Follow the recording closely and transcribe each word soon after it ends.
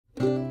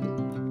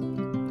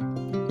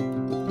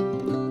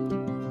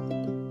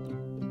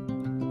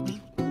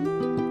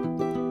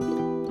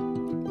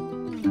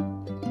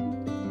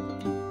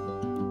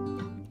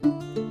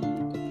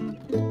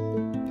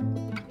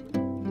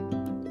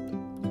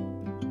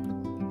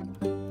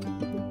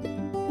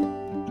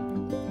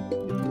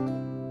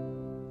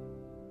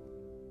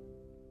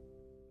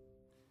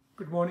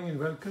morning and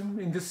welcome.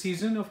 In this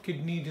season of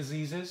kidney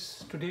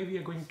diseases, today we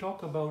are going to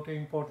talk about an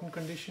important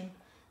condition,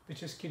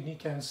 which is kidney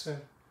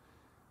cancer.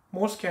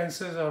 Most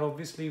cancers are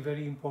obviously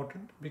very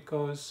important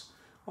because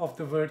of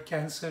the word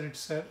cancer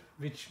itself,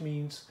 which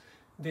means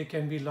they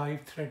can be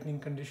life-threatening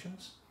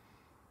conditions.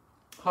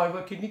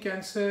 However, kidney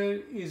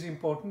cancer is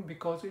important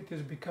because it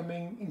is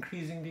becoming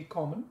increasingly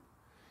common.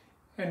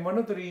 And one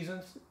of the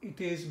reasons it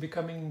is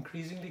becoming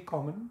increasingly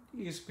common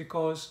is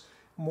because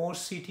more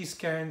CT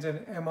scans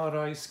and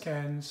MRI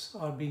scans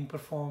are being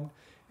performed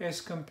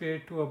as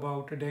compared to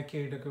about a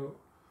decade ago.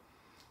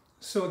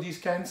 So these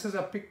cancers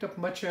are picked up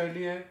much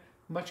earlier,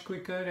 much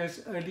quicker,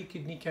 as early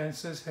kidney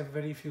cancers have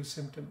very few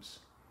symptoms.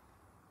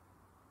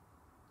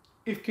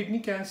 If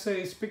kidney cancer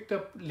is picked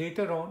up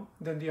later on,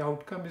 then the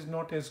outcome is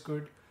not as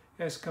good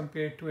as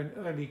compared to an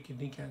early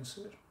kidney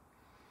cancer.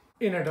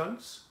 In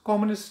adults,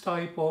 commonest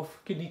type of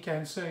kidney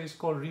cancer is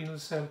called renal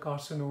cell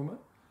carcinoma,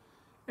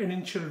 and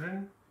in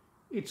children,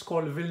 it's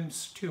called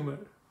Wilms tumor.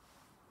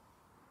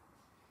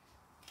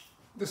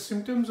 The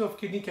symptoms of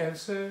kidney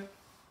cancer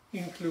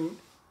include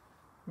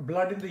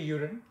blood in the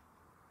urine,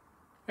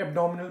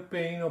 abdominal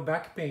pain or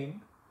back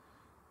pain,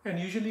 and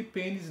usually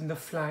pain is in the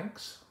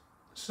flanks.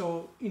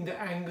 So in the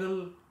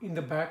angle in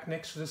the back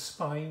next to the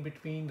spine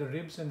between the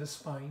ribs and the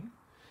spine,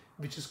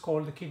 which is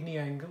called the kidney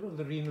angle or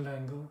the renal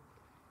angle.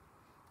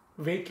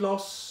 Weight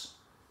loss.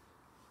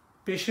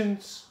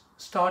 Patients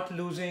start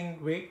losing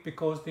weight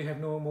because they have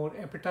no more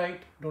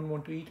appetite, don't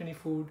want to eat any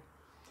food.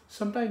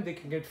 Sometimes they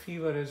can get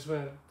fever as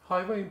well.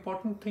 However,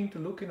 important thing to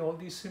look in all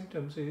these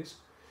symptoms is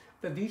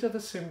that these are the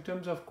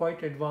symptoms of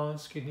quite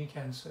advanced kidney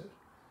cancer.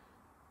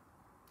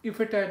 If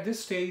at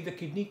this stage the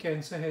kidney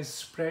cancer has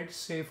spread,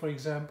 say for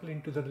example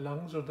into the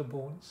lungs or the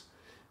bones,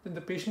 then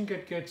the patient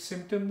can get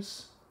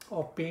symptoms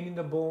of pain in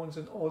the bones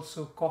and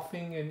also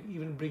coughing and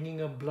even bringing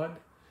up blood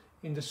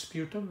in the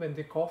sputum when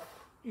they cough,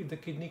 if the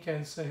kidney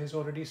cancer has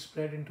already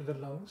spread into the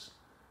lungs.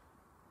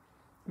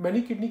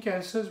 Many kidney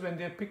cancers, when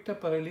they are picked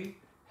up early,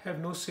 have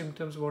no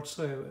symptoms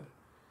whatsoever.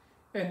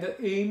 And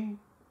the aim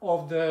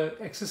of the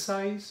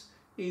exercise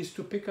is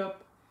to pick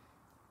up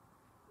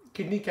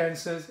kidney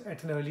cancers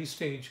at an early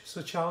stage.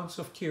 So chance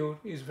of cure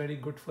is very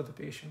good for the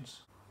patients.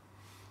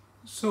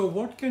 So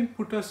what can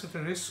put us at a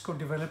risk of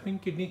developing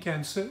kidney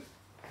cancer?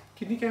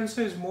 Kidney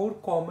cancer is more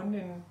common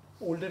in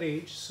older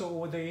age, so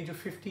over the age of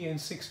 50 and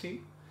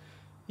 60.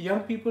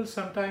 Young people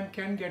sometimes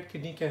can get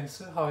kidney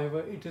cancer,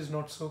 however, it is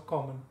not so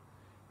common.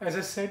 As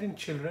I said, in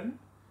children,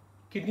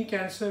 kidney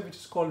cancer, which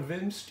is called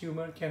Wilms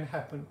tumor, can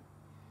happen.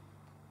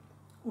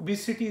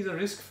 Obesity is a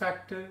risk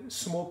factor.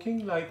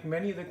 Smoking, like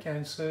many other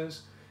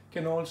cancers,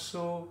 can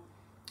also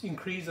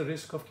increase the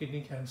risk of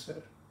kidney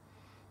cancer.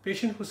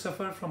 Patients who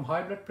suffer from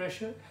high blood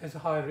pressure has a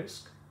high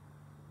risk.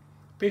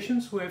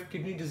 Patients who have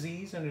kidney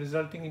disease and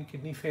resulting in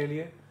kidney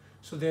failure,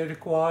 so they're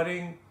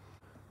requiring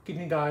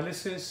kidney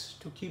dialysis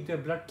to keep their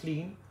blood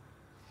clean,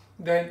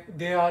 then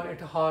they are at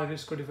a high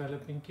risk of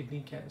developing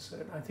kidney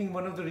cancer. I think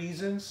one of the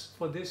reasons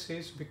for this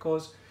is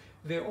because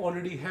they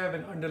already have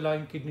an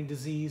underlying kidney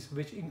disease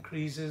which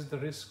increases the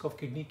risk of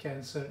kidney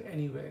cancer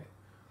anyway.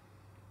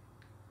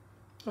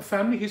 A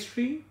family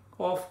history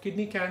of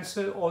kidney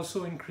cancer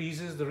also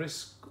increases the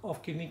risk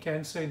of kidney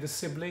cancer in the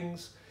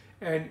siblings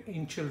and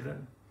in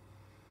children.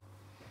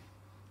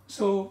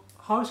 So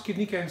how is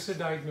kidney cancer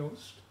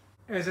diagnosed?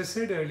 As I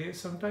said earlier,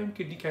 sometimes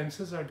kidney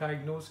cancers are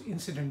diagnosed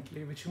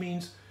incidentally, which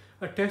means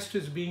a test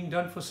is being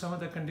done for some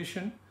other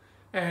condition,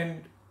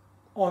 and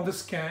on the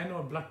scan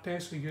or blood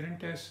test or urine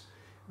test,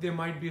 there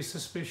might be a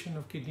suspicion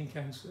of kidney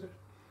cancer.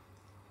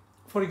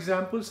 For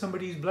example,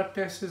 somebody's blood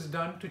test is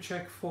done to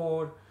check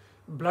for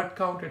blood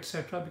count,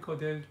 etc., because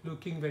they're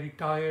looking very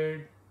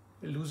tired,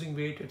 losing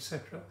weight,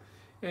 etc.,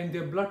 and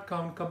their blood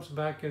count comes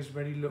back as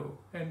very low.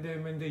 And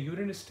then when the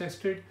urine is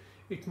tested,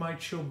 it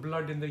might show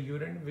blood in the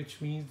urine, which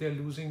means they're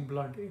losing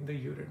blood in the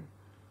urine.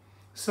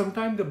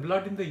 Sometimes the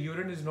blood in the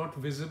urine is not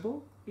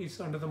visible, it's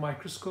under the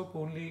microscope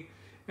only,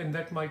 and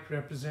that might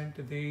represent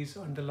that there is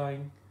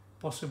underlying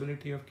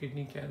possibility of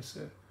kidney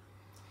cancer.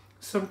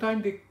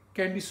 Sometimes there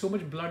can be so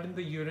much blood in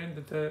the urine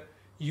that the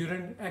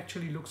urine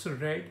actually looks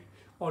red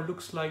or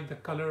looks like the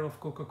color of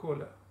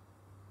Coca-Cola.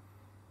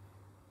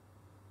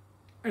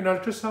 An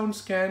ultrasound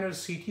scan or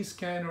CT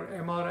scan or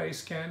MRI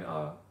scan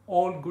are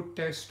all good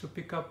tests to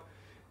pick up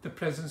the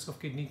presence of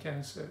kidney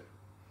cancer.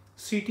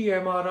 CT,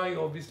 MRI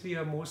obviously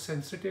are more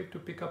sensitive to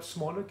pick up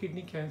smaller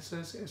kidney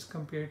cancers as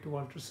compared to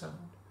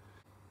ultrasound.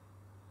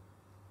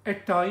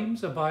 At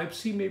times, a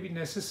biopsy may be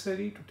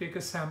necessary to take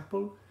a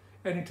sample,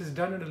 and it is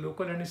done under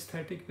local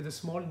anesthetic with a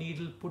small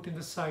needle put in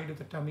the side of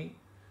the tummy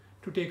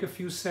to take a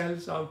few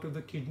cells out of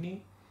the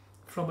kidney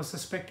from a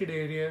suspected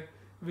area,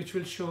 which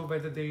will show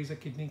whether there is a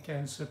kidney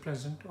cancer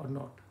present or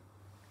not.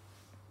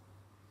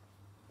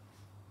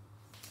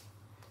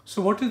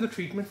 So what is the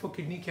treatment for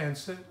kidney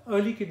cancer?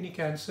 Early kidney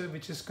cancer,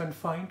 which is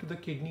confined to the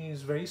kidney,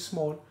 is very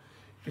small,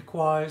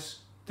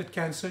 requires the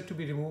cancer to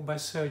be removed by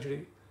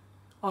surgery.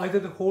 Either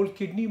the whole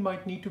kidney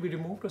might need to be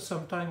removed, or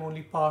sometime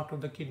only part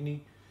of the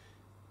kidney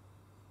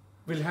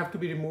will have to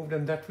be removed,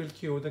 and that will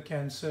cure the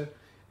cancer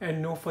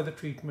and no further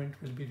treatment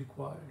will be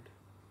required.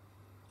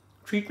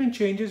 Treatment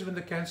changes when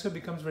the cancer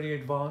becomes very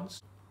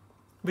advanced,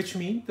 which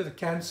means that the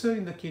cancer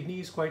in the kidney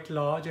is quite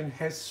large and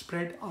has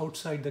spread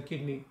outside the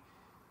kidney.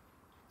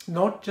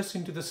 Not just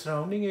into the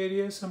surrounding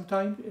areas,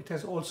 sometimes it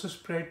has also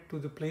spread to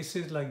the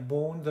places like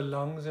bone, the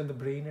lungs and the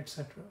brain,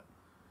 etc.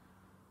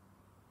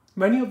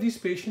 Many of these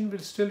patients will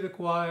still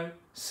require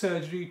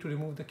surgery to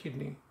remove the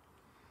kidney.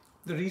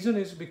 The reason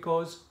is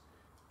because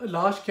a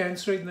large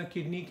cancer in the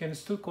kidney can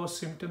still cause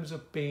symptoms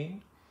of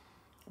pain,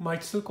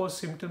 might still cause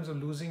symptoms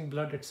of losing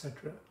blood,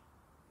 etc.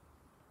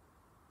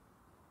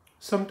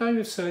 Sometimes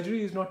if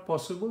surgery is not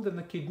possible, then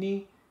the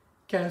kidney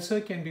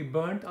cancer can be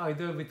burnt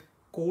either with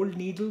cold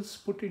needles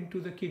put into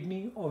the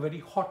kidney or very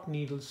hot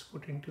needles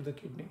put into the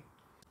kidney.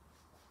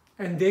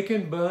 And they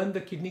can burn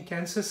the kidney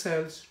cancer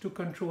cells to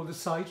control the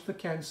size of the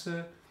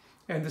cancer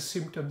and the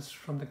symptoms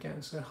from the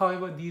cancer.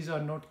 However, these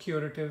are not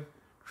curative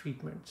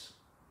treatments.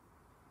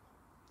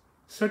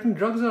 Certain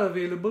drugs are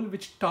available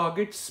which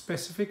target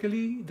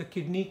specifically the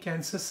kidney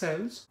cancer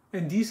cells,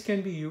 and these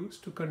can be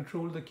used to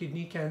control the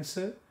kidney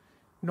cancer,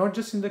 not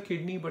just in the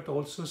kidney but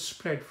also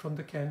spread from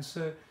the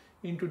cancer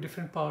into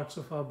different parts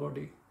of our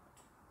body.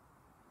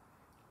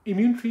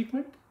 Immune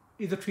treatment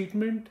is a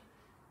treatment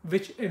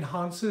which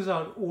enhances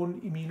our own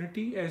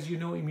immunity. As you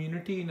know,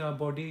 immunity in our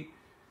body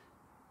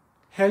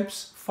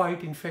helps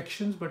fight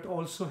infections but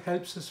also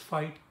helps us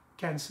fight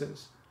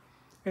cancers.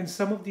 And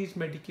some of these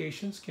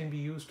medications can be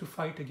used to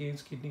fight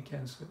against kidney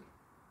cancer.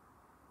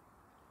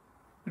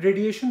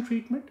 Radiation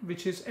treatment,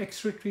 which is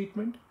X-ray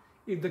treatment,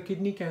 if the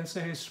kidney cancer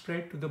has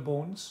spread to the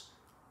bones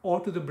or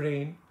to the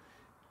brain,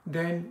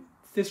 then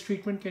this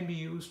treatment can be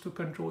used to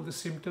control the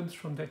symptoms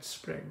from that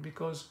spread,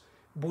 because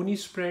bony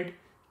spread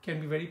can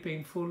be very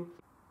painful,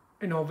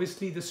 and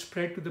obviously the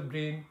spread to the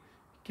brain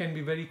can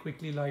be very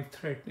quickly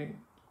life-threatening.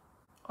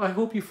 I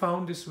hope you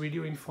found this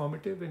video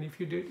informative, and if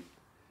you did,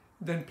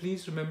 then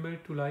please remember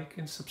to like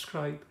and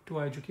subscribe to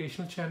our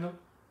educational channel.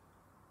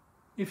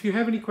 If you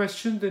have any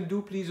questions, then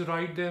do please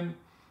write them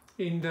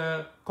in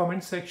the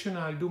comment section.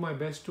 I'll do my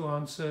best to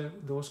answer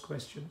those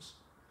questions.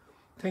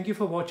 Thank you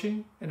for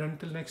watching, and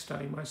until next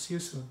time, I'll see you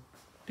soon.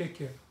 Take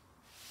care.